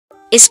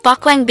Is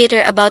Pokwang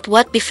bitter about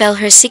what befell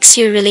her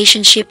 6-year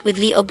relationship with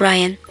Lee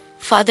O'Brien,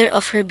 father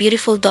of her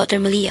beautiful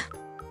daughter Malia?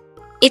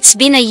 It's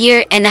been a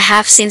year and a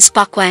half since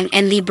Pokwang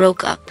and Lee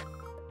broke up.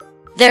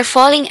 Their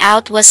falling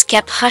out was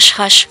kept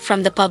hush-hush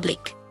from the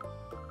public.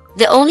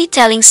 The only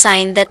telling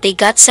sign that they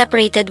got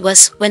separated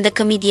was when the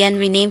comedienne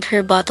renamed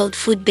her bottled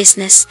food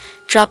business,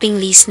 dropping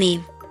Lee's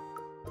name.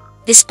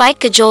 Despite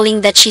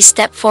cajoling that she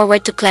stepped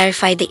forward to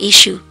clarify the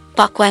issue,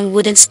 Pokwang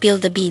wouldn't spill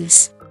the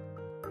beans.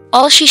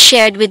 All she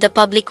shared with the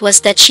public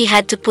was that she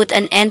had to put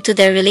an end to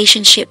their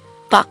relationship.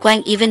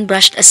 Pokwang even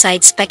brushed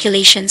aside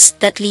speculations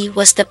that Lee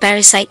was the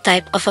parasite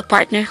type of a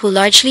partner who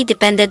largely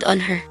depended on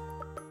her.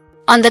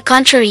 On the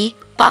contrary,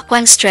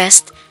 Pokwang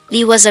stressed,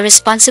 Lee was a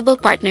responsible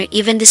partner,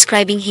 even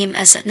describing him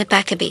as a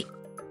napakabait.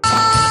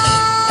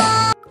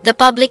 The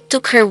public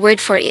took her word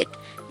for it,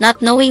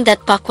 not knowing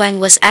that Pokwang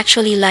was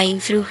actually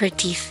lying through her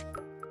teeth.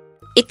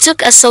 It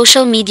took a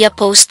social media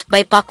post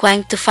by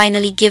Pokwang to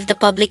finally give the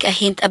public a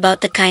hint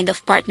about the kind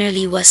of partner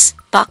Lee was.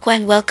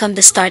 Pokwang welcomed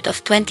the start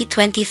of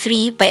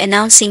 2023 by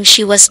announcing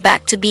she was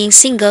back to being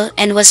single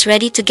and was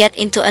ready to get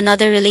into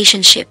another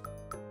relationship.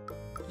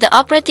 The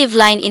operative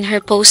line in her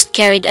post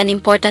carried an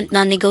important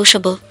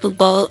non-negotiable,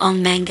 "Ball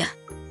on manga."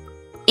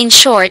 In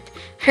short,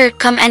 her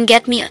 "come and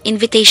get me"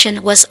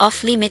 invitation was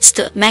off limits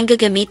to manga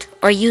gamit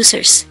or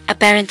users.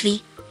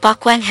 Apparently,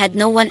 Pokwang had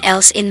no one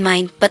else in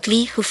mind but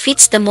Lee, who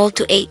fits the mold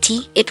to a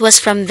T. It was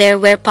from there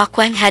where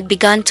Pokwang had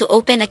begun to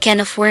open a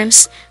can of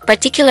worms,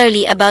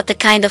 particularly about the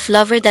kind of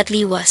lover that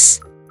Lee was.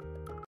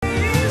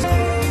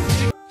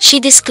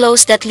 She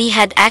disclosed that Lee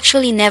had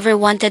actually never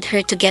wanted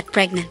her to get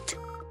pregnant.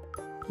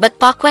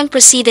 But Pokwang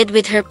proceeded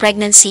with her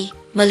pregnancy.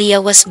 Malia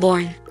was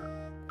born.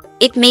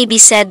 It may be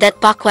said that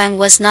Pokwang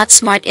was not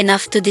smart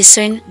enough to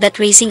discern that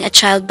raising a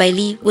child by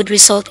Lee would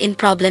result in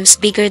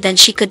problems bigger than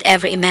she could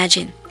ever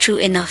imagine.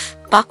 True enough,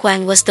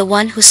 Pokwang was the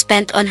one who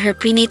spent on her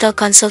prenatal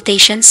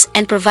consultations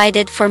and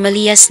provided for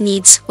Malia's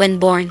needs when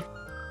born.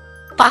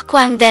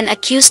 Pokwang then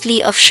accused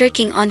Lee of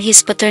shirking on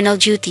his paternal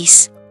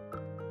duties.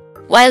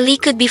 While Lee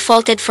could be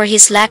faulted for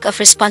his lack of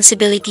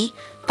responsibility,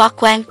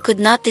 Pokwang could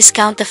not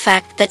discount the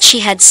fact that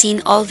she had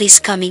seen all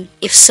this coming.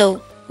 If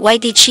so, why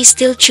did she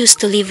still choose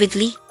to live with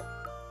Lee?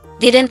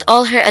 Didn't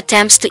all her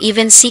attempts to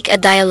even seek a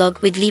dialogue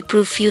with Lee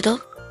prove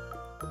futile?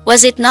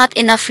 Was it not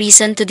enough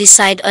reason to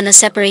decide on a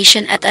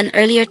separation at an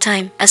earlier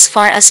time? As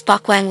far as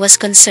Pokwang was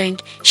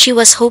concerned, she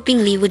was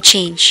hoping Lee would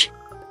change.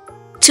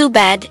 Too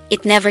bad,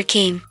 it never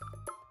came.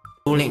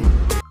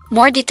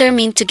 More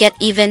determined to get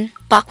even,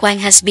 Pokwang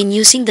has been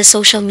using the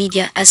social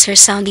media as her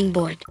sounding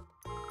board.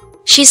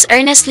 She's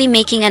earnestly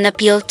making an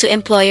appeal to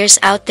employers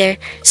out there,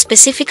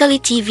 specifically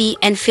TV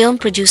and film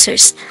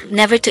producers,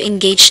 never to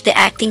engage the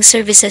acting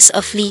services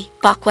of Lee.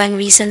 Pokwang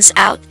reasons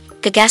out,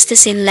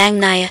 "Gagastusin lang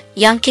Naya,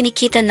 yang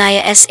kinikita Naya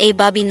sa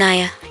Bobby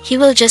Naya, he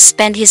will just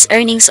spend his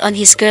earnings on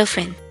his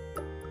girlfriend."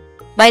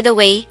 By the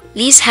way,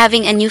 Lee's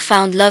having a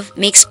newfound love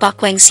makes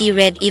Pokwang see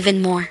red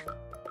even more.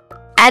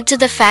 Add to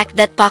the fact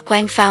that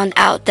Pokwang found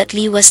out that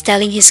Lee was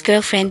telling his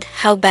girlfriend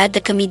how bad the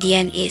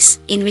comedienne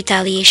is. In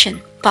retaliation,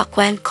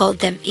 Pokwang called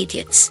them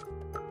idiots.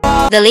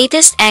 The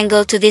latest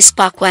angle to this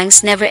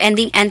Pokwang's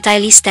never-ending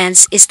anti-Lee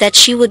stance is that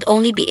she would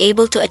only be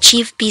able to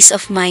achieve peace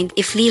of mind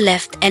if Lee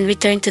left and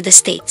returned to the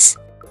States.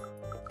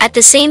 At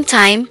the same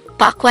time,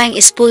 Pokwang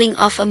is pulling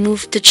off a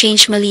move to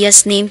change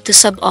Malia's name to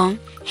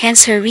Subong,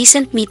 hence her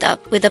recent meetup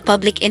with a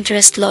public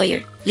interest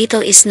lawyer.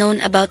 Little is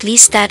known about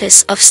Lee's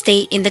status of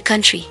stay in the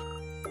country.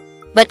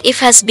 But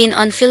if has been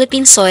on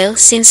Philippine soil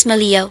since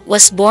Malia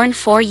was born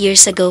 4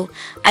 years ago,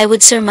 I would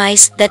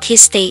surmise that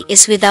his stay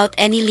is without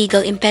any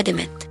legal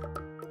impediment.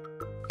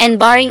 And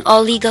barring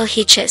all legal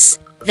hitches,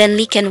 then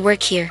Lee can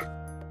work here.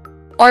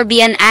 Or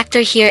be an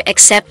actor here,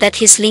 except that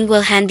his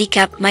lingual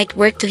handicap might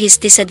work to his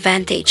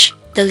disadvantage.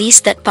 The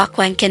least that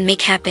Pokwang can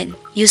make happen,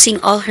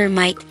 using all her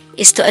might,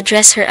 is to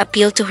address her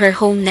appeal to her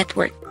home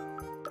network.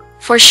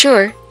 For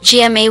sure,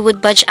 GMA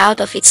would budge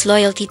out of its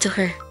loyalty to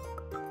her.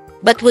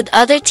 But would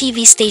other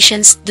TV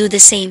stations do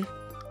the same?